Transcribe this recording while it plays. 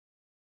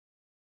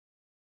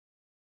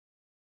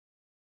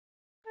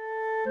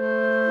The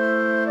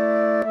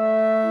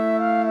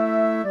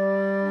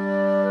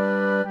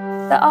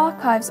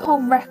archives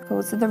hold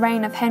records of the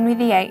reign of Henry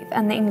VIII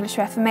and the English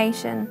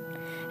Reformation.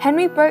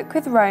 Henry broke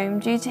with Rome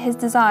due to his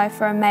desire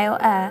for a male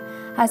heir,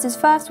 as his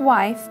first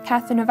wife,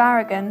 Catherine of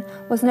Aragon,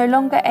 was no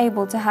longer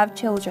able to have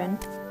children.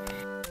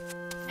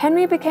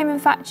 Henry became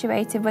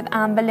infatuated with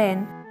Anne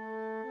Boleyn,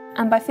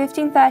 and by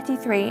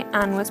 1533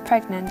 Anne was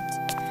pregnant.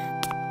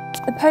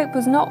 The Pope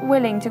was not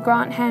willing to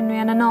grant Henry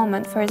an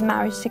annulment for his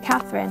marriage to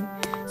Catherine,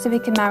 so he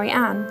could marry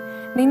Anne,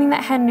 meaning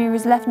that Henry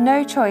was left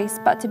no choice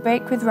but to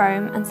break with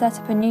Rome and set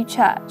up a new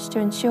church to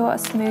ensure a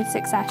smooth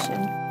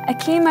succession. A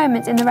key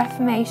moment in the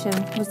Reformation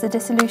was the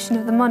dissolution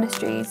of the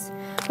monasteries,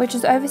 which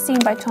was overseen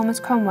by Thomas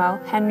Cromwell,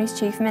 Henry's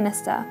chief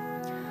minister.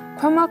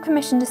 Cromwell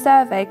commissioned a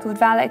survey called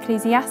Vala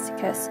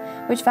Ecclesiasticus,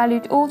 which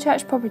valued all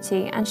church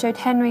property and showed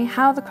Henry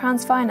how the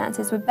crown's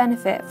finances would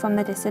benefit from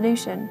the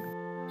dissolution.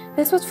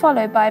 This was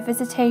followed by a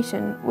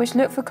visitation which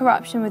looked for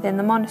corruption within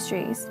the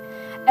monasteries.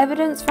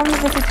 Evidence from the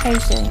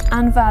visitation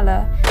and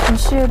Vala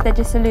ensured their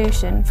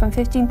dissolution from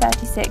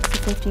 1536 to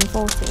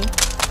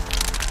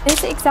 1540.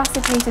 This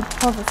exacerbated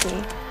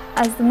poverty,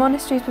 as the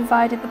monasteries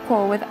provided the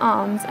poor with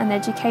alms and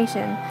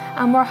education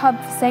and were a hub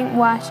for saint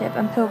worship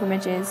and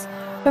pilgrimages.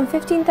 From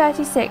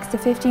 1536 to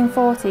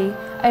 1540,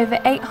 over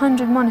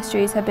 800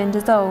 monasteries had been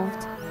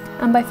dissolved,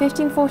 and by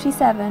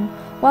 1547,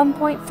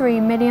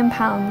 £1.3 million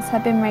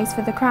had been raised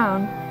for the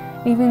crown,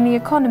 leaving the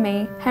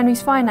economy,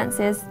 Henry's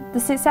finances, the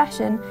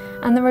succession,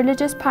 and the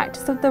religious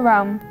practice of the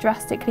realm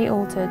drastically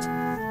altered.